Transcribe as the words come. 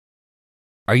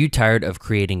Are you tired of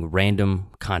creating random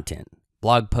content,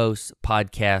 blog posts,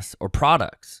 podcasts, or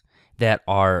products that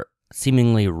are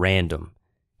seemingly random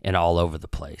and all over the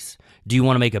place? Do you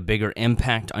want to make a bigger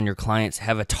impact on your clients,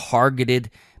 have a targeted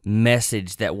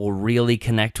message that will really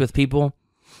connect with people?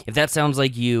 If that sounds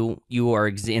like you are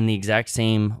in the exact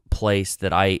same place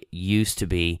that I used to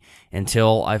be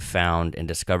until I found and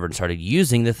discovered and started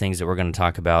using the things that we're going to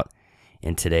talk about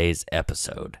in today's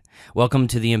episode. Welcome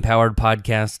to the Empowered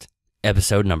Podcast,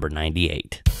 episode number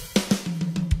 98.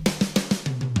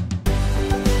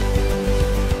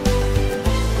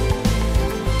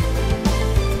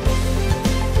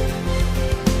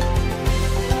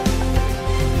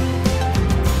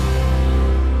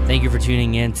 Thank you for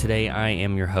tuning in. Today, I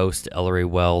am your host, Ellory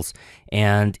Wells,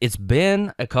 and it's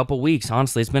been a couple weeks.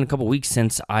 Honestly, it's been a couple weeks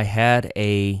since I had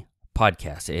a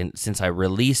podcast, and since I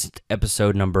released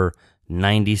episode number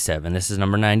 97. This is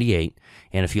number 98,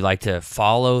 and if you like to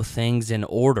follow things in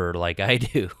order like I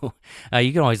do,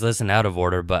 you can always listen out of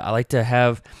order, but I like to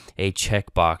have a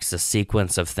checkbox, a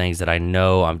sequence of things that I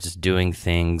know I'm just doing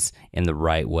things in the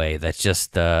right way. That's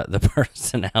just the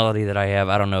personality that I have.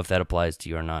 I don't know if that applies to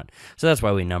you or not, so that's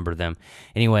why we number them.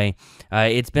 Anyway,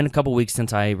 it's been a couple weeks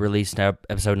since I released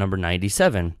episode number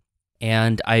 97,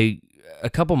 and a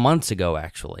couple months ago,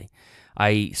 actually,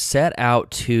 I set out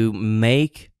to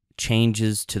make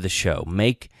changes to the show,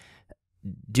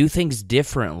 do things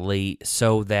differently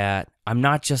so that I'm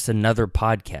not just another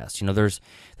podcast. You know, there's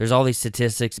all these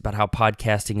statistics about how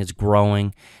podcasting is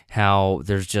growing, how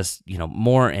there's just,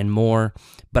 more and more,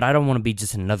 but I don't want to be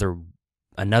just another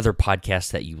podcast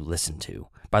that you listen to.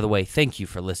 By the way, thank you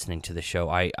for listening to the show.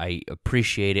 I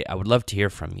appreciate it. I would love to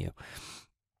hear from you.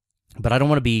 But I don't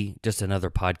want to be just another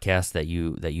podcast that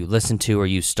you listen to or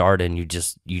you start and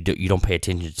you don't pay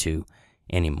attention to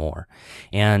anymore.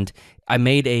 And I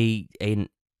made an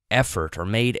effort or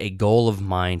made a goal of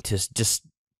mine to just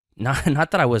not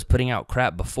that I was putting out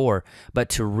crap before, but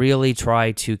to really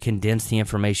try to condense the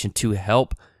information to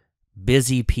help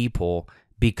busy people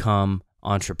become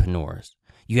entrepreneurs.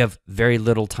 You have very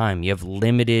little time. You have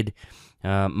limited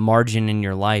margin in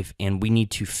your life, and we need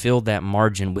to fill that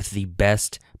margin with the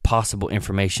best possible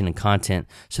information and content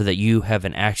so that you have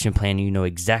an action plan. You know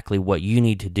exactly what you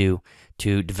need to do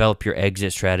to develop your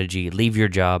exit strategy, leave your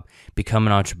job, become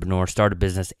an entrepreneur, start a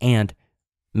business, and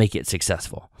make it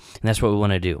successful. And that's what we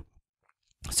want to do.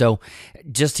 So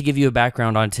just to give you a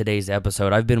background on today's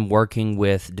episode, I've been working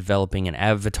with developing an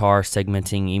avatar,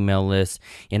 segmenting email lists,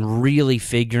 and really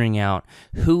figuring out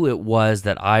who it was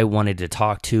that I wanted to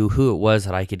talk to, who it was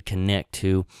that I could connect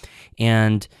to.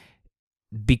 And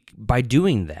by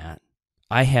doing that,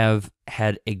 I have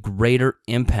had a greater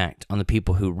impact on the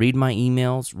people who read my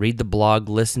emails, read the blog,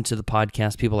 listen to the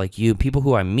podcast, people like you, people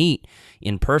who I meet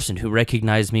in person who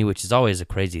recognize me, which is always a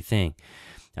crazy thing.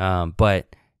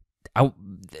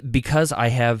 Because I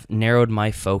have narrowed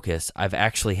my focus, I've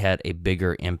actually had a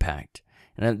bigger impact.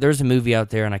 And there's a movie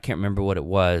out there, and I can't remember what it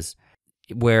was,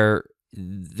 where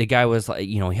the guy was like,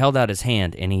 he held out his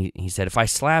hand and he said, if I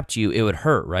slapped you, it would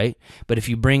hurt, right? But if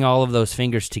you bring all of those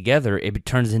fingers together, it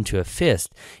turns into a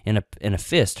fist, and a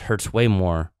fist hurts way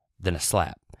more than a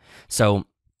slap. So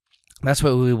that's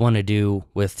what we want to do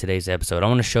with today's episode. I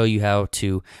want to show you how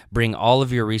to bring all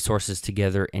of your resources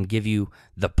together and give you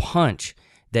the punch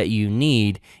that you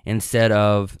need instead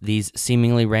of these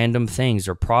seemingly random things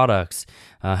or products,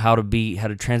 how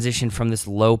to transition from this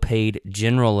low-paid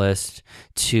generalist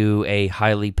to a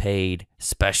highly paid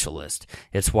specialist.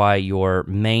 It's why your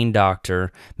main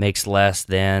doctor makes less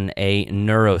than a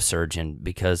neurosurgeon,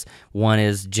 because one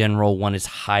is general, one is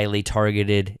highly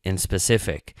targeted and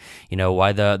specific.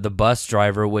 Why the bus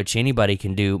driver, which anybody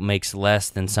can do, makes less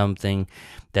than something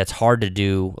that's hard to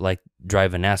do, like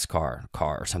drive a NASCAR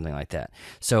car or something like that.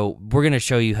 So we're going to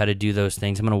show you how to do those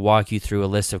things. I'm going to walk you through a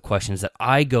list of questions that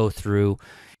I go through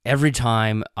every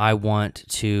time I want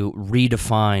to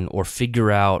redefine or figure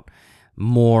out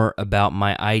more about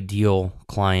my ideal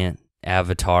client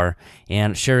avatar,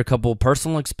 and share a couple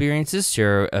personal experiences,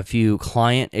 share a few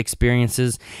client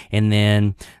experiences, and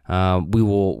then I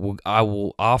will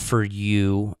offer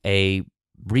you a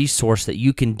resource that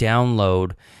you can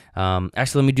download.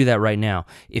 Actually, let me do that right now.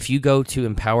 If you go to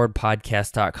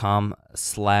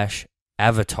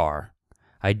empoweredpodcast.com/avatar,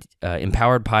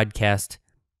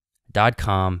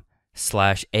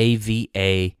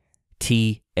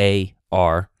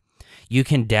 empoweredpodcast.com/AVATAR, you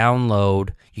can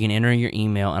enter your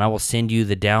email, and I will send you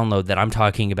the download that I'm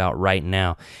talking about right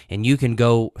now. And you can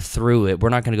go through it. We're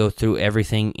not going to go through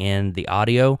everything in the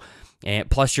audio. And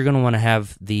plus, you're going to want to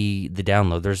have the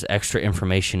download. There's extra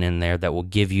information in there that will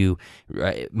give you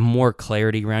more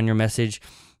clarity around your message.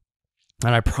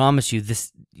 And I promise you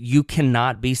this, you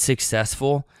cannot be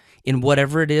successful in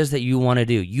whatever it is that you want to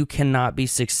do. You cannot be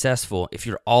successful if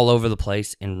you're all over the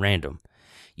place and random.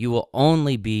 You will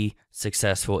only be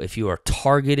successful if you are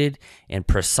targeted and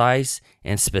precise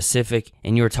and specific,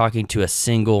 and you are talking to a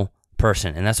single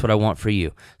person. And that's what I want for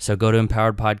you. So go to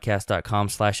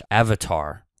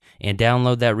empoweredpodcast.com/avatar and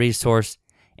download that resource,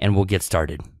 and we'll get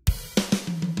started.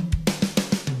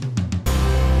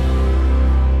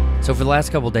 So for the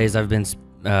last couple of days,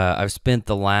 I've spent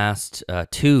the last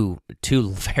two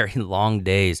very long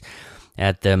days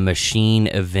at the Machine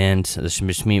event,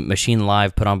 the Machine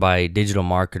Live put on by a digital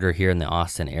marketer here in the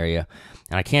Austin area.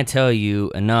 And I can't tell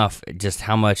you enough just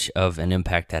how much of an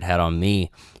impact that had on me,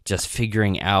 just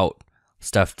figuring out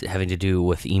stuff having to do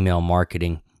with email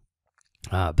marketing.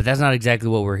 But that's not exactly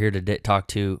what we're here to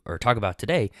talk about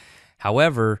today.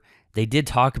 However, they did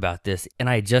talk about this, and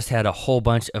I just had a whole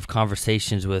bunch of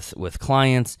conversations with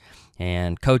clients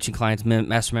and coaching clients,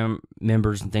 master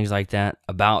members, and things like that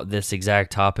about this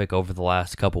exact topic over the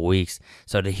last couple weeks.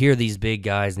 So to hear these big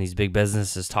guys and these big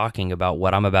businesses talking about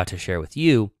what I'm about to share with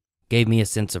you gave me a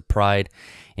sense of pride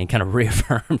and kind of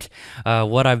reaffirmed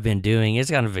what I've been doing.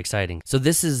 It's kind of exciting. So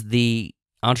this is the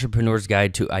Entrepreneur's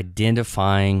Guide to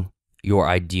Identifying Your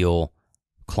Ideal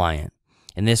Client.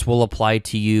 And this will apply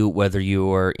to you whether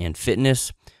you are in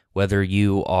fitness, whether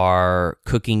you are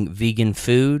cooking vegan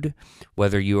food,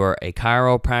 whether you are a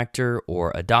chiropractor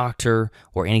or a doctor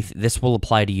or anything. This will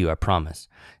apply to you, I promise.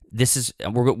 This is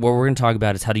what we're going to talk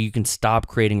about is how you can stop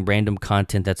creating random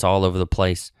content that's all over the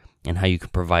place, and how you can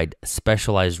provide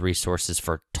specialized resources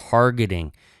for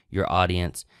targeting your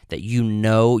audience that you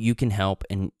know you can help,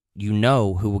 and you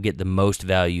know who will get the most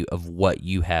value of what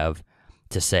you have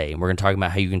to say. And we're going to talk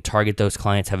about how you can target those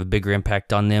clients, have a bigger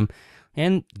impact on them,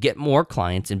 and get more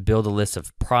clients and build a list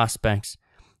of prospects,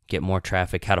 get more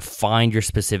traffic, how to find your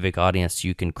specific audience so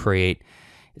you can create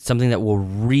something that will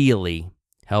really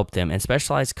help them, and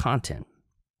specialized content.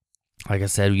 Like I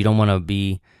said, you don't want to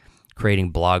be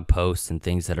creating blog posts and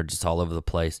things that are just all over the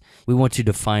place. We want you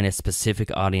to find a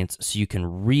specific audience so you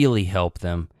can really help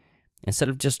them instead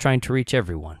of just trying to reach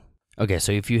everyone. Okay,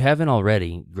 so if you haven't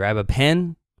already, grab a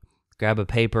pen, grab a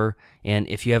paper, and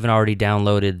if you haven't already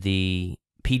downloaded the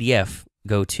PDF,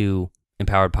 go to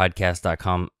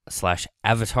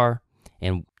empoweredpodcast.com/avatar,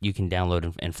 and you can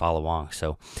download and follow along.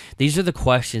 So these are the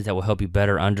questions that will help you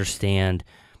better understand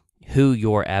who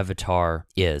your avatar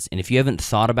is. And if you haven't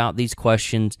thought about these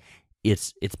questions,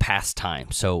 it's past time.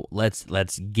 So let's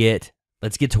get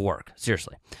to work.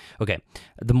 Seriously. Okay.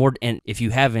 And if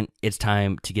you haven't, it's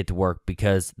time to get to work,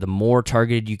 because the more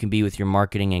targeted you can be with your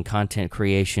marketing and content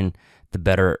creation, the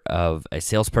better of a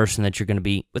salesperson that you're going to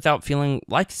be, without feeling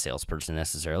like a salesperson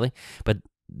necessarily, but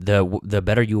the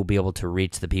better you will be able to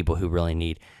reach the people who really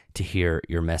need to hear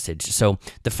your message. So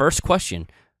the first question,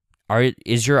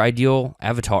 is your ideal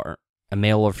avatar a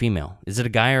male or female? Is it a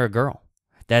guy or a girl?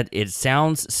 That it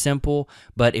sounds simple,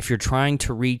 but if you're trying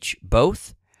to reach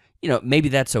both, maybe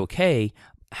that's okay.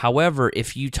 However,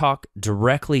 if you talk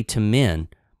directly to men,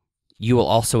 you will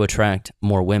also attract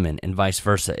more women, and vice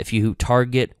versa. If you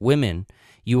target women,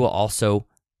 you will also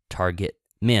target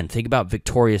men. Think about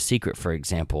Victoria's Secret, for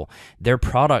example. Their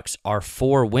products are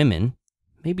for women,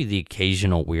 maybe the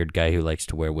occasional weird guy who likes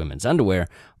to wear women's underwear,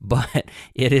 but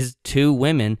it is to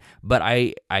women. But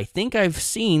I think I've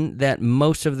seen that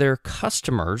most of their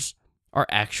customers are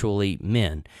actually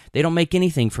men. They don't make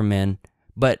anything for men,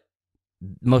 but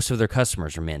most of their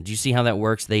customers are men. Do you see how that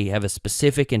works? They have a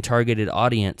specific and targeted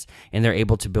audience, and they're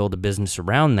able to build a business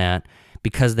around that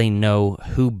because they know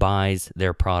who buys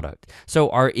their product. So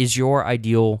is your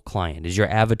ideal client, is your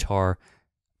avatar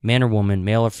man or woman,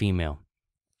 male or female?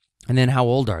 And then how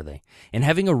old are they? And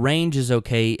having a range is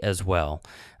okay as well.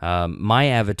 My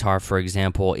avatar, for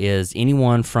example, is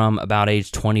anyone from about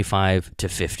age 25 to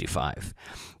 55.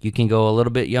 You can go a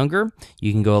little bit younger,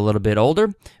 you can go a little bit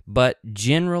older, but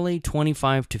generally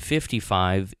 25 to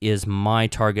 55 is my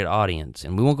target audience.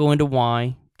 And we won't go into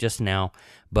why just now,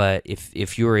 but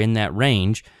if you're in that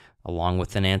range, along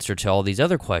with an answer to all these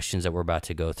other questions that we're about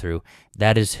to go through,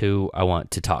 that is who I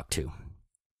want to talk to.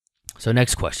 So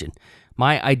next question.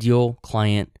 My ideal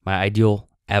client, my ideal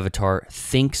avatar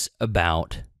thinks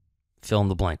about fill in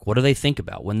the blank. What do they think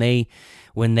about when they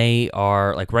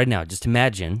are, like right now, just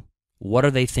imagine, what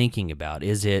are they thinking about?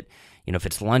 Is it, if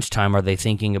it's lunchtime, are they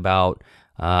thinking about,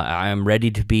 I'm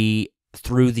ready to be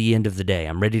through the end of the day,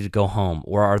 I'm ready to go home?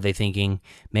 Or are they thinking,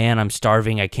 man, I'm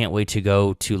starving, I can't wait to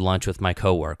go to lunch with my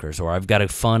coworkers, or I've got a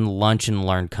fun lunch and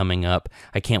learn coming up,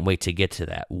 I can't wait to get to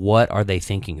that? What are they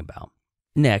thinking about?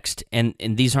 Next, and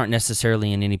these aren't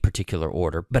necessarily in any particular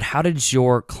order, but how did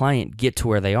your client get to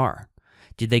where they are?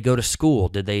 Did they go to school?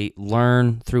 Did they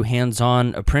learn through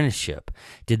hands-on apprenticeship?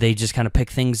 Did they just kind of pick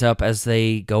things up as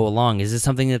they go along? Is this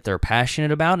something that they're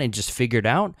passionate about and just figured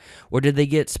out? Or did they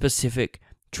get specific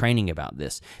training about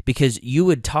this? Because you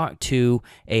would talk to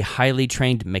a highly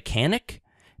trained mechanic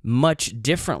much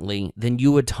differently than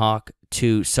you would talk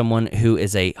to someone who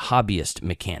is a hobbyist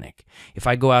mechanic. If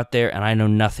I go out there and I know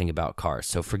nothing about cars,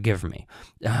 so forgive me.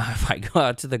 If I go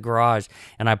out to the garage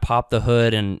and I pop the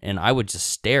hood and I would just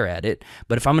stare at it,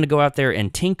 but if I'm going to go out there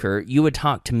and tinker, you would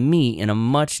talk to me in a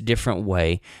much different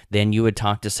way than you would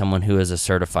talk to someone who is a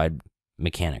certified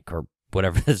mechanic or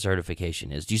whatever the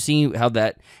certification is. Do you see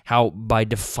how by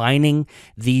defining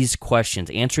these questions,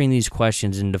 answering these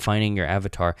questions and defining your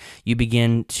avatar, you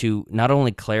begin to not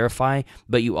only clarify,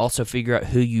 but you also figure out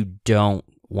who you don't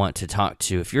want to talk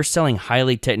to. If you're selling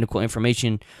highly technical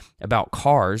information about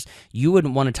cars, you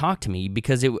wouldn't want to talk to me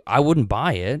because I wouldn't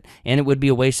buy it, and it would be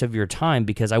a waste of your time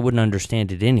because I wouldn't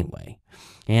understand it anyway.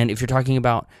 And if you're talking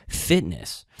about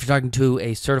fitness, if you're talking to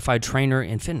a certified trainer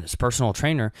in fitness, personal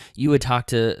trainer, you would talk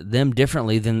to them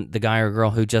differently than the guy or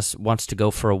girl who just wants to go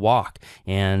for a walk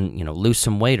and, lose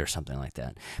some weight or something like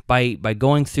that. By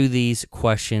going through these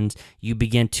questions, you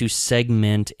begin to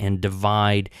segment and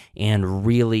divide and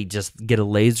really just get a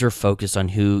laser focus on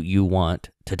who you want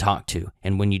to talk to.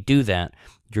 And when you do that,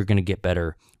 you're going to get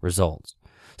better results.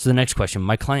 So the next question,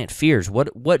 my client fears. What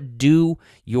does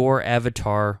your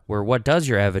avatar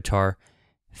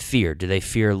fear? Do they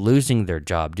fear losing their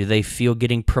job? Do they feel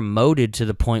getting promoted to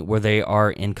the point where they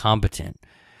are incompetent?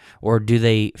 Or do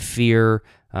they fear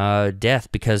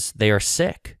death because they are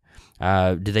sick?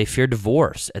 Do they fear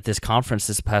divorce? At this conference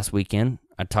this past weekend,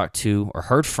 I talked to or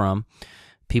heard from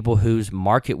people whose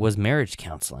market was marriage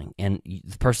counseling. And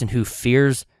the person who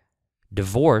fears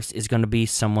divorce is going to be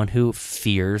someone who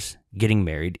fears getting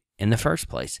married in the first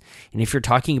place. And if you're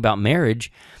talking about marriage,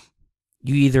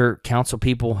 you either counsel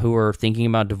people who are thinking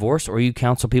about divorce or you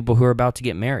counsel people who are about to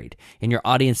get married. And your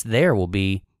audience there will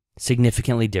be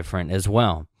significantly different as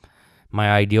well. My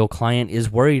ideal client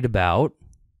is worried about,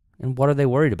 and what are they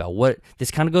worried about?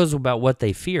 This kind of goes about what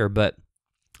they fear, but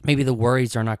maybe the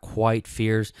worries are not quite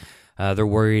fears. They're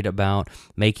worried about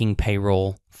making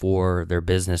payroll for their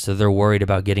business. So they're worried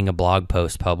about getting a blog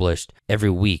post published every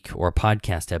week or a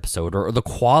podcast episode or the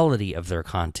quality of their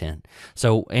content.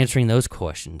 So answering those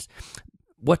questions,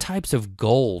 what types of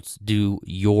goals do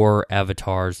your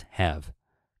avatars have?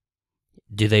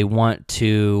 Do they want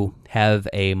to have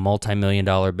a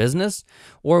multi-million-dollar business,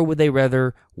 or would they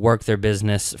rather work their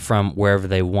business from wherever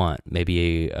they want,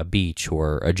 maybe a beach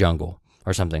or a jungle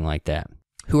or something like that?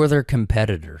 Who are their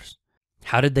competitors?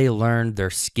 How did they learn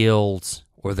their skills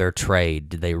or their trade?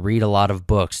 Did they read a lot of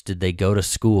books? Did they go to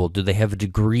school? Do they have a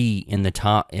degree in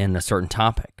a certain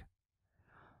topic?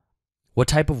 What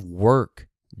type of work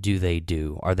do they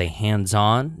do? Are they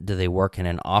hands-on? Do they work in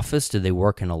an office? Do they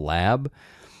work in a lab?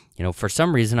 For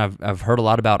some reason, I've heard a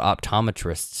lot about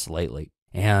optometrists lately,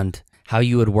 and how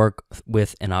you would work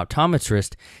with an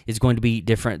optometrist is going to be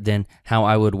different than how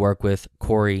I would work with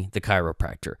Corey, the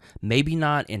chiropractor. Maybe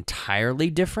not entirely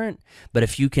different, but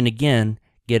if you can, again,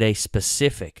 get a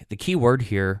specific, the key word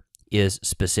here is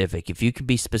specific. If you can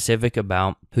be specific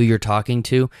about who you're talking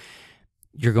to,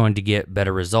 you're going to get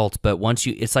better results. But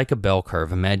it's like a bell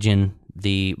curve. Imagine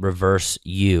the reverse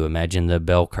U. Imagine the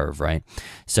bell curve, right?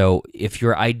 So if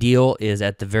your ideal is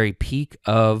at the very peak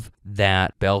of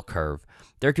that bell curve,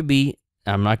 there could be,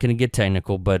 I'm not going to get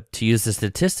technical, but to use the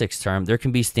statistics term, there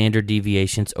can be standard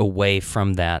deviations away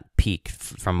from that peak,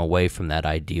 away from that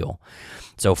ideal.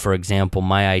 So for example,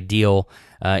 my ideal,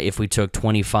 if we took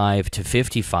 25 to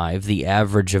 55, the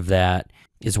average of that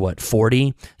is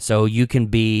 40? So you can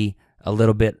be a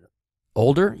little bit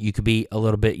older, you could be a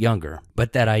little bit younger,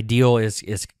 but that ideal is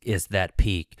that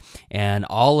peak. And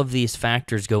all of these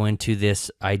factors go into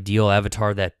this ideal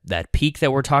avatar, that peak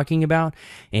that we're talking about.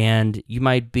 And you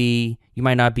might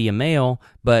not be a male,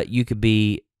 but you could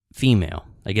be female.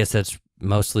 I guess that's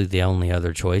mostly the only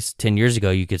other choice. 10 years ago,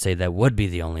 you could say that would be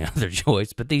the only other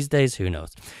choice, but these days, who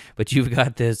knows? But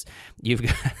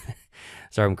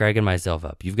sorry, I'm cracking myself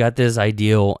up. You've got this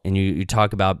ideal, and you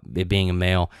talk about it being a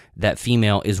male. That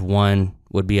female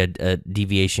would be a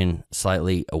deviation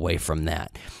slightly away from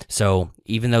that. So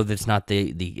even though that's not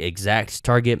the exact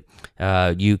target,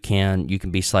 you can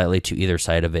be slightly to either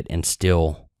side of it and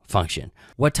still function.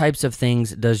 What types of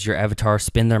things does your avatar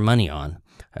spend their money on?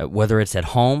 Whether it's at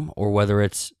home or whether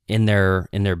it's in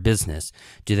their business.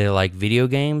 Do they like video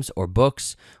games or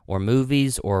books or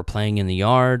movies or playing in the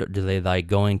yard? Do they like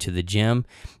going to the gym?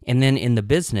 And then in the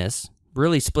business,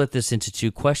 really split this into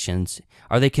two questions.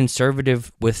 Are they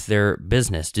conservative with their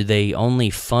business? Do they only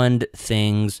fund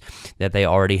things that they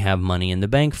already have money in the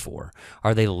bank for?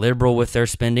 Are they liberal with their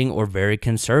spending or very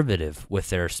conservative with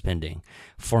their spending?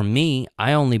 For me,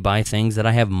 I only buy things that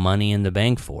I have money in the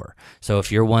bank for. So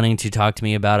if you're wanting to talk to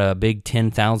me about a big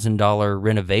 $10,000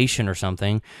 renovation or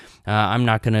something, I'm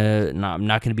not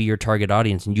gonna be your target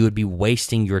audience, and you would be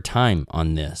wasting your time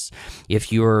on this.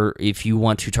 If you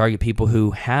want to target people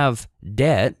who have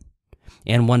debt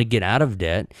and want to get out of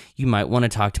debt, you might want to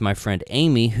talk to my friend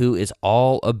Amy, who is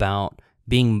all about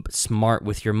being smart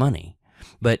with your money.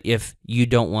 But if you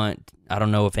don't want, I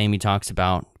don't know if Amy talks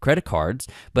about credit cards,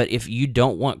 but if you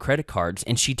don't want credit cards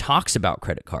and she talks about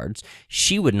credit cards,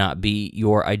 she would not be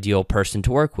your ideal person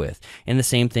to work with. And the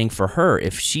same thing for her.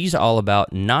 If she's all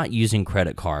about not using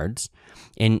credit cards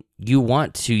and you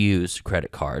want to use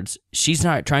credit cards, she's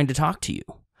not trying to talk to you.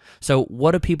 So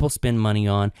what do people spend money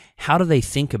on? How do they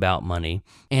think about money?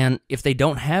 And if they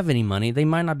don't have any money, they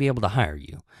might not be able to hire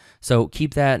you. So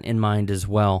keep that in mind as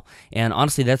well. And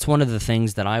honestly, that's one of the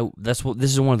things that this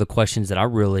is one of the questions that I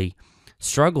really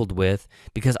struggled with,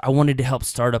 because I wanted to help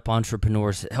startup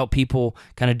entrepreneurs, help people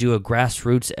kind of do a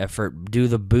grassroots effort, do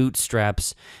the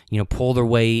bootstraps, pull their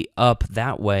way up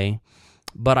that way.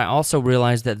 But I also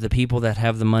realized that the people that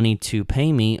have the money to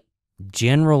pay me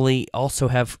generally also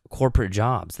have corporate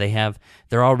jobs.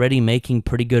 They're already making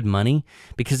pretty good money,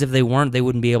 because if they weren't, they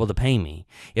wouldn't be able to pay me.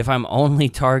 If I'm only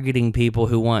targeting people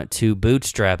who want to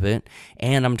bootstrap it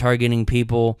and I'm targeting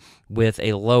people with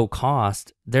a low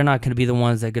cost, they're not going to be the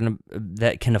ones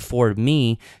that can afford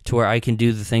me to where I can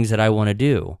do the things that I want to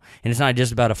do. And it's not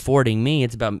just about affording me,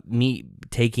 it's about me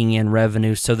taking in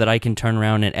revenue so that I can turn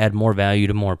around and add more value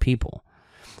to more people.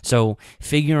 So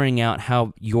figuring out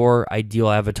how your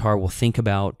ideal avatar will think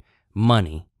about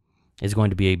money is going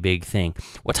to be a big thing.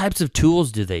 What types of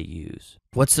tools do they use?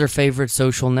 What's their favorite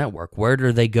social network? Where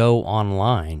do they go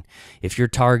online? If you're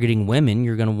targeting women,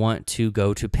 you're going to want to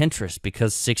go to Pinterest,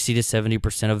 because 60 to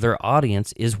 70% of their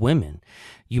audience is women.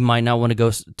 You might not want to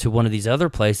go to one of these other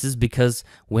places because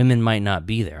women might not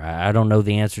be there. I don't know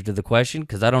the answer to the question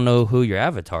because I don't know who your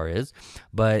avatar is,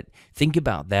 but think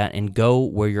about that and go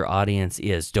where your audience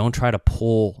is. Don't try to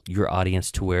pull your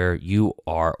audience to where you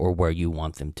are or where you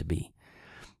want them to be.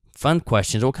 Fun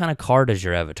questions. What kind of car does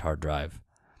your avatar drive?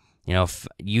 If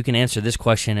you can answer this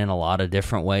question in a lot of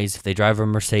different ways. If they drive a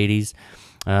Mercedes,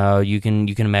 you can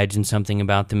imagine something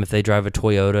about them. If they drive a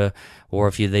Toyota, or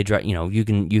if they drive, you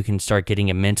can start getting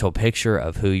a mental picture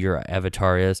of who your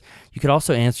avatar is. You could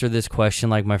also answer this question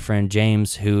like my friend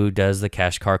James, who does the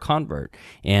cash car convert,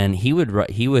 and he would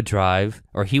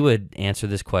answer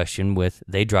this question with,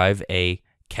 they drive a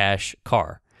cash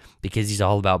car, because he's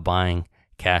all about buying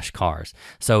cash cars.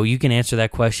 So you can answer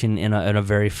that question in a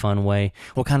very fun way.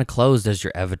 What kind of clothes does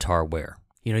your avatar wear?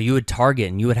 You would target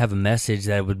and you would have a message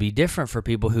that would be different for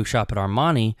people who shop at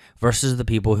Armani versus the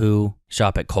people who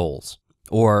shop at Kohl's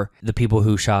or the people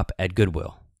who shop at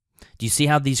Goodwill. Do you see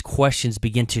how these questions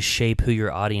begin to shape who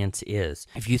your audience is?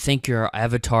 If you think your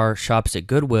avatar shops at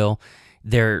Goodwill,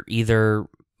 they're either,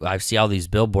 I see all these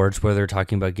billboards where they're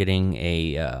talking about getting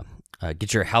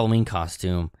get your Halloween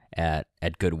costume at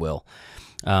Goodwill.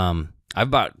 I've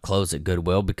bought clothes at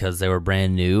Goodwill because they were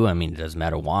brand new. I mean, it doesn't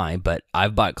matter why, but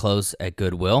I've bought clothes at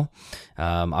Goodwill.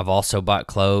 I've also bought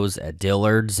clothes at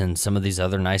Dillard's and some of these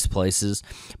other nice places.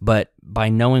 But by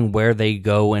knowing where they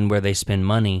go and where they spend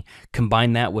money,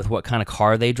 combine that with what kind of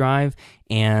car they drive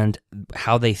and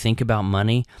how they think about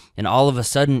money, and all of a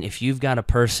sudden, if you've got a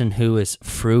person who is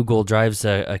frugal, drives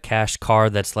a cash car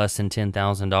that's less than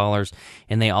 $10,000,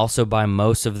 and they also buy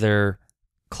most of their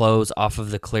clothes off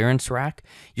of the clearance rack,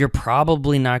 you're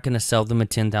probably not going to sell them a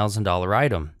 $10,000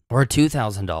 item or a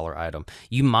 $2,000 item.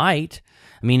 You might.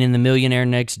 I mean, in The Millionaire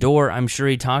Next Door, I'm sure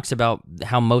he talks about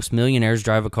how most millionaires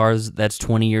drive a car that's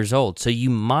 20 years old. So you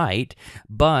might,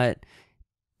 but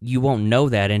you won't know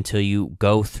that until you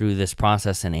go through this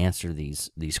process and answer these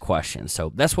questions.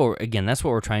 So that's what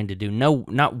we're trying to do. No,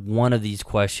 not one of these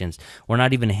questions, or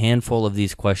not even a handful of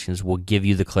these questions, will give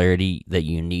you the clarity that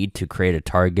you need to create a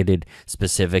targeted,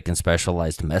 specific, and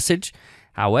specialized message.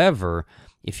 However,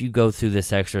 if you go through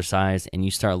this exercise and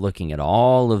you start looking at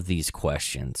all of these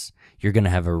questions, you're going to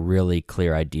have a really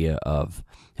clear idea of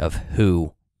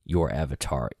who your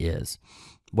avatar is.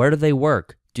 Where do they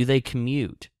work? Do they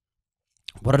commute?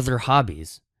 What are their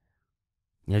hobbies?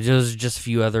 Just a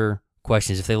few other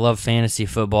questions. If they love fantasy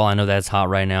football, I know that's hot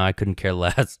right now. I couldn't care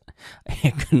less. I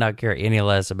could not care any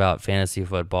less about fantasy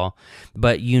football.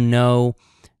 But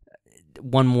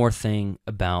one more thing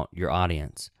about your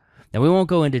audience. Now, we won't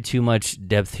go into too much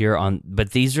depth here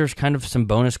but these are kind of some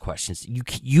bonus questions.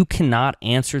 You cannot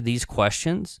answer these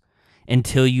questions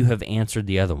until you have answered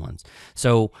the other ones.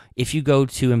 So if you go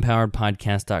to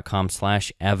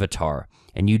empoweredpodcast.com/avatar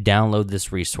and you download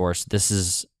this resource, this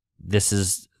is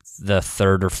the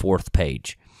third or fourth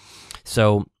page.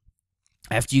 So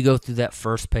after you go through that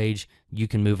first page, you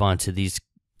can move on to these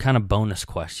kind of bonus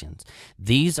questions.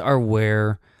 These are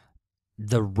where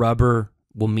the rubber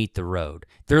will meet the road.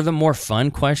 They're the more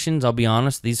fun questions, I'll be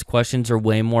honest. These questions are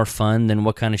way more fun than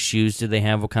what kind of shoes do they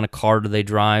have, what kind of car do they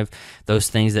drive, those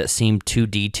things that seem too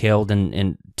detailed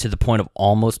and to the point of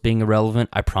almost being irrelevant.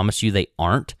 I promise you they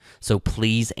aren't. So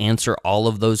please answer all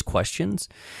of those questions.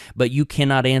 But you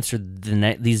cannot answer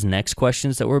these next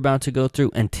questions that we're about to go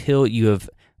through until you have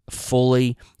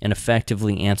fully and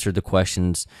effectively answered the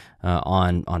questions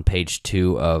on page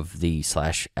 2 of the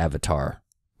 /avatar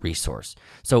resource.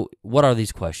 So what are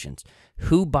these questions?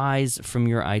 Who buys from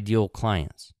your ideal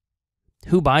clients?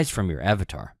 Who buys from your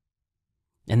avatar?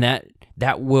 And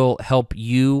that will help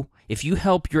you. If you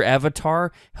help your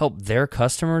avatar help their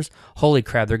customers, holy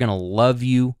crap, they're going to love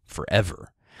you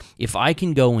forever. If I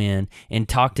can go in and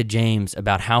talk to James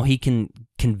about how he can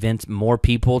convince more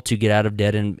people to get out of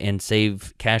debt and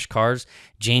save cash cars,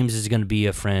 James is going to be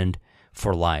a friend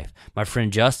for life. My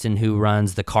friend Justin, who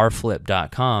runs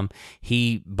thecarflip.com,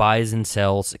 he buys and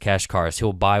sells cash cars.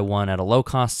 He'll buy one at a low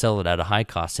cost, sell it at a high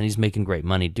cost, and he's making great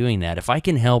money doing that. If I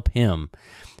can help him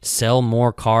sell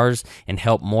more cars and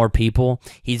help more people,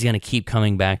 he's going to keep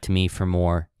coming back to me for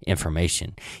more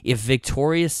information. If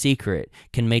Victoria's Secret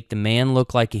can make the man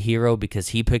look like a hero because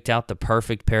he picked out the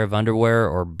perfect pair of underwear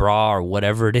or bra or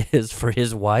whatever it is for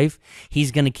his wife, he's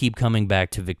going to keep coming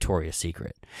back to Victoria's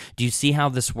Secret. Do you see how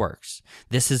this works?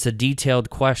 This is a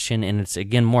detailed question, and it's,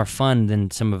 again, more fun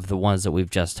than some of the ones that we've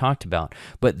just talked about.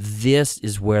 But this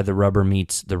is where the rubber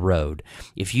meets the road.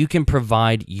 If you can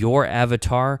provide your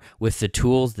avatar with the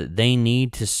tools that they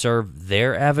need to serve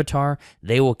their avatar,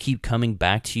 they will keep coming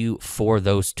back to you for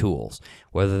those tools.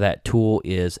 Whether that tool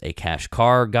is a cash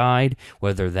car guide,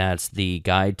 whether that's the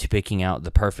guide to picking out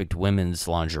the perfect women's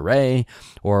lingerie,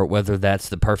 or whether that's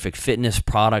the perfect fitness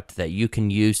product that you can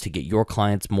use to get your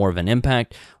clients more of an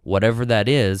impact, whatever that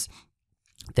is,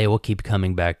 they will keep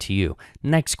coming back to you.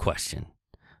 Next question.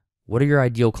 What do your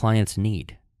ideal clients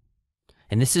need?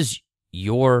 And this is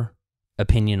your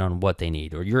opinion on what they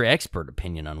need, or your expert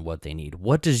opinion on what they need.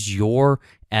 What does your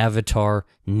avatar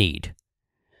need?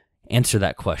 Answer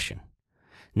that question.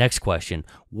 Next question.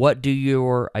 What do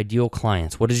your ideal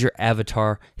clients, what does your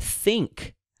avatar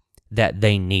think that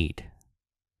they need?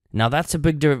 Now, that's a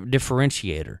big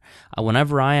differentiator.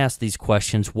 Whenever I ask these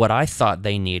questions, what I thought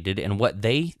they needed and what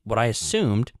I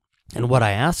assumed and what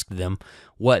I asked them,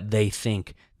 what they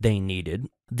think they needed,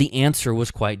 the answer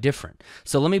was quite different.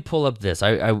 So let me pull up this.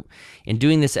 In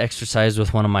doing this exercise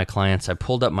with one of my clients, I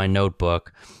pulled up my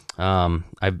notebook.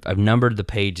 I've numbered the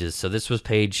pages. So this was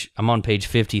I'm on page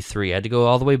 53. I had to go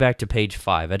all the way back to page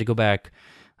 5. I had to go back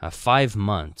 5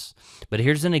 months. But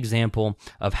here's an example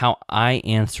of how I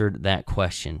answered that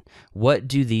question. What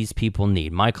do these people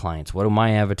need? My clients, what do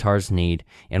my avatars need?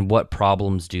 And what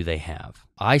problems do they have?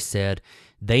 I said,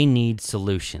 they need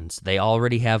solutions. They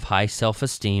already have high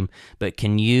self-esteem, but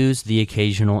can use the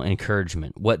occasional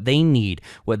encouragement. What they need,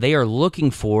 what they are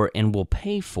looking for and will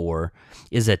pay for,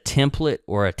 is a template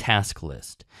or a task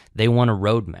list. They want a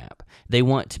roadmap. They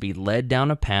want to be led down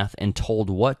a path and told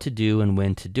what to do and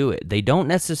when to do it. They don't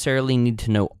necessarily need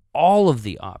to know all of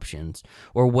the options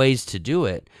or ways to do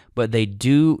it, but they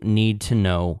do need to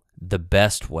know the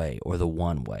best way or the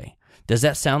one way. Does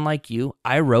that sound like you?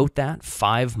 I wrote that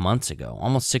 5 months ago,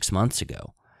 almost 6 months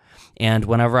ago. And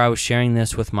whenever I was sharing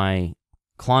this with my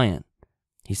client,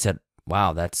 he said,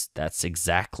 wow, that's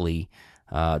exactly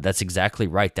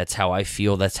right. That's how I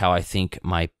feel. That's how I think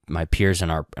my peers in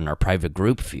our private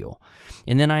group feel.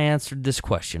 And then I answered this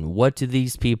question. What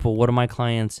do my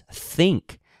clients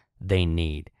think they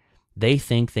need? They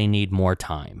think they need more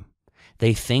time.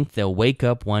 They think they'll wake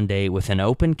up one day with an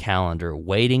open calendar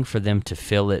waiting for them to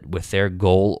fill it with their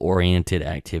goal-oriented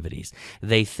activities.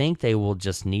 They think they will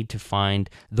just need to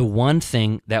find the one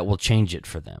thing that will change it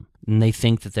for them. And they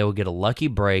think that they will get a lucky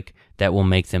break that will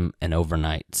make them an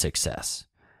overnight success.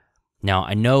 Now,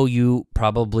 I know you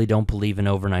probably don't believe in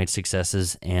overnight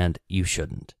successes, and you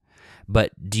shouldn't.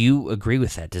 But do you agree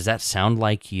with that? Does that sound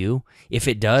like you? If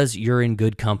it does, you're in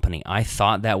good company. I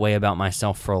thought that way about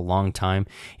myself for a long time,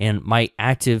 and my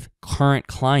active current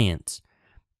clients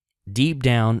deep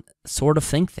down sort of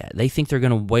think that. They think they're going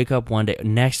to wake up one day,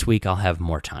 next week I'll have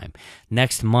more time.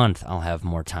 Next month I'll have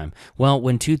more time. Well,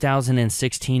 when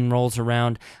 2016 rolls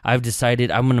around, I've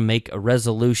decided I'm going to make a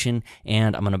resolution,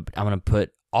 and I'm going to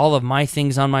put all of my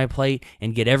things on my plate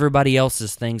and get everybody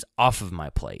else's things off of my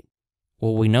plate.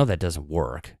 Well, we know that doesn't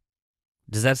work.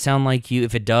 Does that sound like you?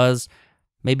 If it does,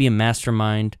 maybe a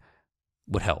mastermind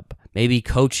would help. Maybe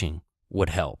coaching would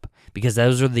help, because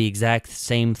those are the exact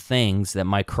same things that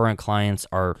my current clients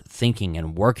are thinking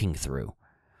and working through.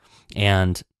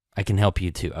 And I can help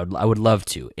you too. I would love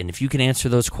to. And if you can answer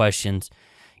those questions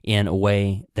in a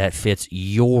way that fits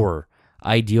your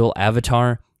ideal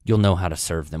avatar, you'll know how to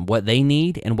serve them. What they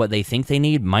need and what they think they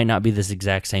need might not be this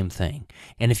exact same thing.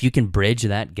 And if you can bridge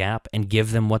that gap and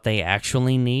give them what they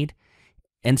actually need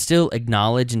and still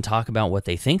acknowledge and talk about what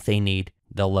they think they need,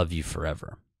 they'll love you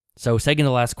forever. So second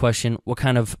to last question, what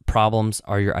kind of problems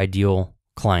are your ideal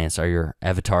clients, are your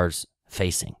avatars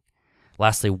facing?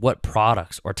 Lastly, what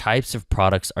products or types of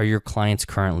products are your clients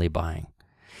currently buying?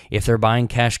 If they're buying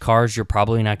cash cars, you're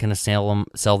probably not going to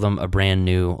sell them a brand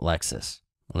new Lexus.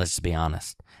 Let's just be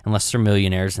honest. Unless they're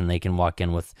millionaires and they can walk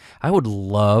in with, I would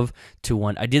love to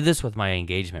I did this with my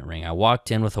engagement ring. I walked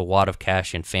in with a wad of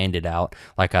cash and fanned it out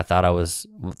like I thought I was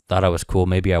cool.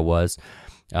 Maybe I was.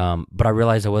 But I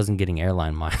realized I wasn't getting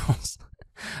airline miles.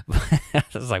 I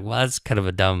was like, well, that's kind of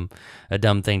a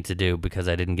dumb thing to do because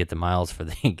I didn't get the miles for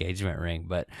the engagement ring.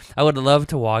 But I would love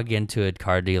to walk into a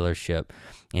car dealership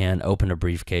and open a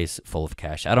briefcase full of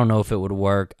cash. I don't know if it would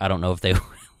work. I don't know if they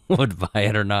would buy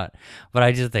it or not, but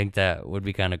I just think that would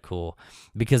be kind of cool,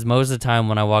 because most of the time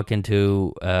when I walk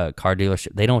into a car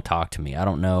dealership, they don't talk to me. I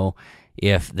don't know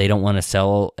if they don't want to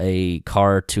sell a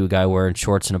car to a guy wearing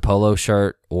shorts and a polo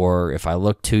shirt, or if I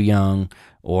look too young,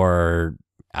 or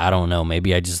I don't know,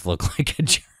 maybe I just look like a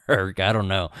jerk. I don't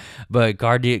know. But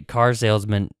car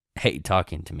salesmen hate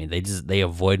talking to me. They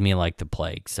avoid me like the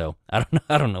plague. So I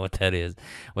don't know what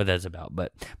that's about.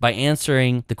 But by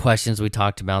answering the questions we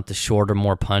talked about, the shorter,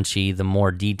 more punchy, the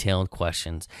more detailed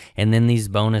questions, and then these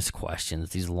bonus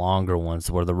questions, these longer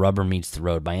ones where the rubber meets the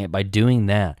road, by doing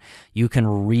that, you can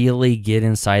really get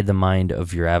inside the mind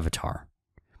of your avatar.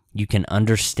 You can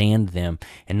understand them,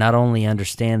 and not only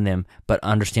understand them, but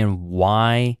understand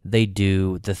why they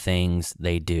do the things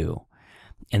they do.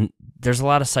 And there's a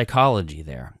lot of psychology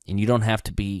there, and you don't have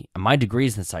to be, my degree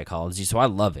is in psychology, so I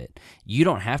love it. You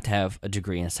don't have to have a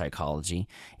degree in psychology,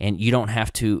 and you don't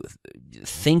have to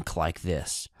think like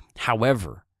this.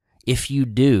 However, if you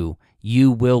do,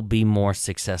 you will be more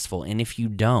successful. And if you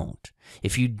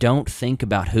don't think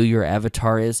about who your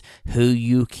avatar is, who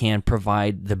you can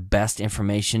provide the best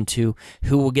information to,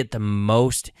 who will get the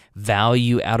most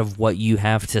value out of what you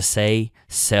have to say,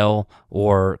 sell,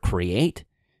 or create,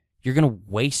 you're going to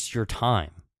waste your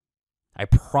time. I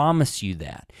promise you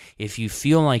that. If you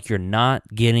feel like you're not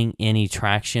getting any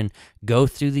traction, go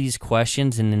through these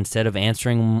questions, and instead of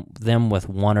answering them with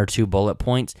 1 or 2 bullet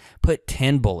points, put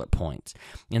 10 bullet points.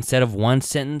 Instead of 1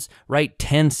 sentence, write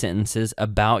 10 sentences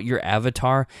about your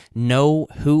avatar. Know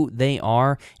who they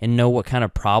are and know what kind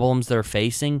of problems they're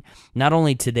facing, not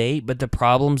only today, but the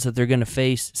problems that they're going to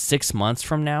face 6 months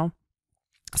from now.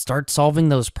 Start solving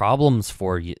those problems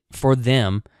for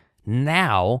them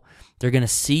now. They're going to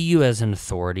see you as an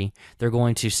authority. They're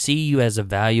going to see you as a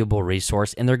valuable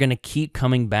resource, and they're going to keep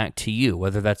coming back to you,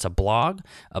 whether that's a blog,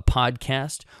 a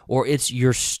podcast, or it's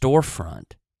your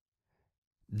storefront.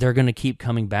 They're going to keep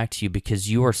coming back to you because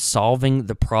you are solving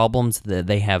the problems that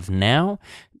they have now.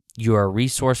 You are a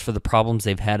resource for the problems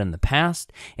they've had in the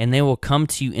past, and they will come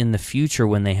to you in the future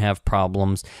when they have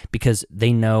problems because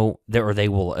they know that, or they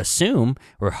will assume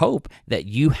or hope that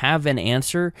you have an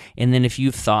answer. And then if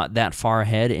you've thought that far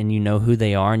ahead and you know who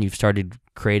they are and you've started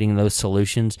creating those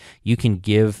solutions, you can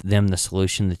give them the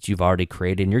solution that you've already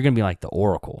created, and you're going to be like the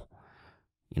Oracle.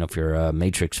 You know, if you're a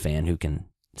Matrix fan who can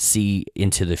see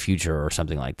into the future or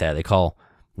something like that,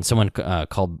 someone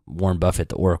called Warren Buffett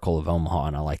the Oracle of Omaha,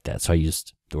 and I like that, so I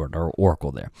used the word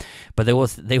Oracle there. But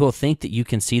they will think that you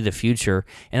can see the future,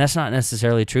 and that's not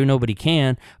necessarily true. Nobody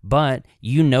can, but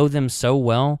you know them so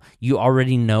well, you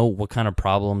already know what kind of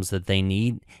problems that they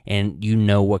need, and you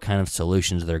know what kind of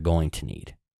solutions they're going to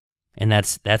need. And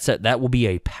that will be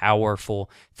a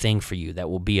powerful thing for you. That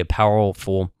will be a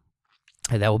powerful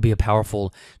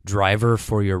driver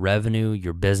for your revenue,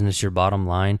 your business, your bottom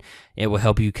line. It will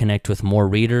help you connect with more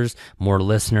readers, more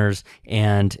listeners,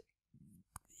 and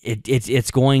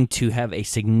it's going to have a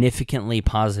significantly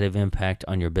positive impact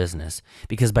on your business,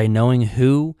 because by knowing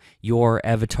who your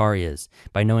avatar is,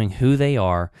 by knowing who they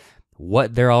are,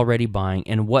 what they're already buying,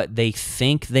 and what they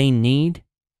think they need,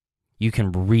 you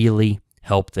can really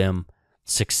help them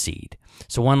succeed.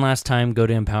 So one last time, go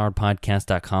to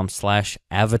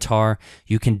empoweredpodcast.com/avatar.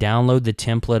 You can download the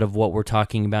template of what we're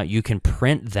talking about. You can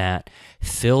print that,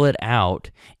 fill it out,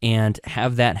 and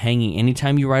have that hanging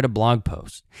anytime you write a blog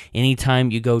post, anytime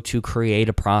you go to create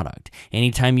a product,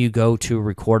 anytime you go to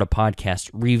record a podcast.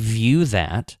 Review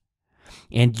that,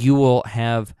 and you'll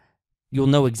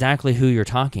know exactly who you're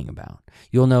talking about.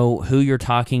 You'll know who you're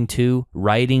talking to,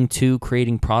 writing to,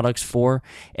 creating products for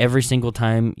every single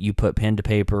time you put pen to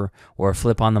paper or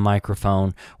flip on the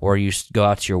microphone or you go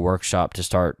out to your workshop to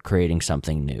start creating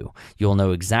something new. You'll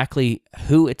know exactly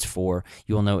who it's for.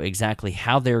 You'll know exactly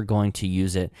how they're going to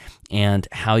use it and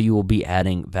how you will be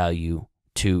adding value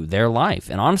to their life.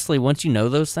 And honestly, once you know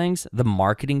those things, the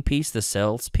marketing piece, the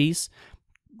sales piece,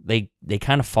 they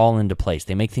kind of fall into place.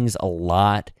 They make things a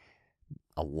lot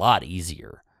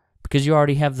easier because you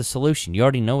already have the solution. You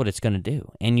already know what it's going to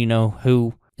do, and you know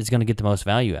who is going to get the most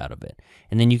value out of it.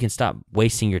 And then you can stop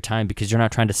wasting your time because you're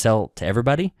not trying to sell to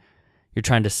everybody. You're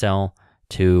trying to sell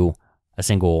to a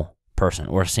single person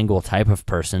or a single type of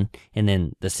person, and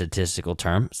then the statistical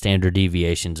term, standard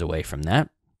deviations away from that.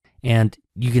 And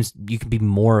you can be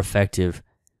more effective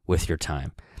with your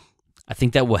time. I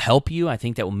think that will help you. I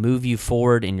think that will move you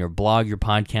forward in your blog, your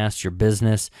podcast, your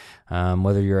business,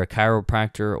 whether you're a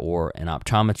chiropractor or an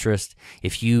optometrist.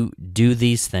 If you do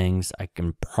these things, I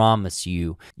can promise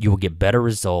you, you will get better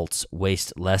results,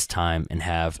 waste less time, and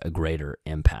have a greater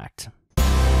impact.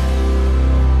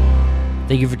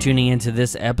 Thank you for tuning into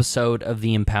this episode of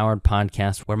the Empowered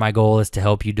Podcast, where my goal is to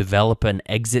help you develop an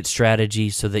exit strategy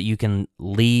so that you can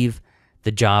leave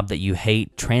the job that you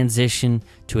hate, transition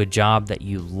to a job that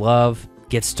you love,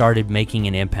 get started making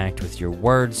an impact with your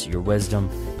words, your wisdom.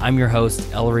 I'm your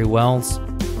host, Ellory Wells.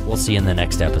 We'll see you in the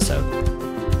next episode.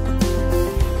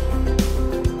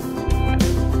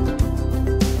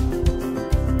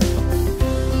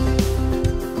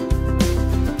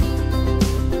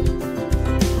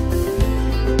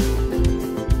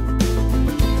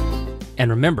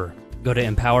 And remember, go to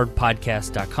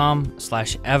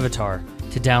empoweredpodcast.com/avatar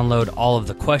to download all of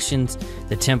the questions,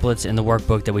 the templates, and the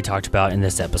workbook that we talked about in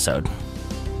this episode.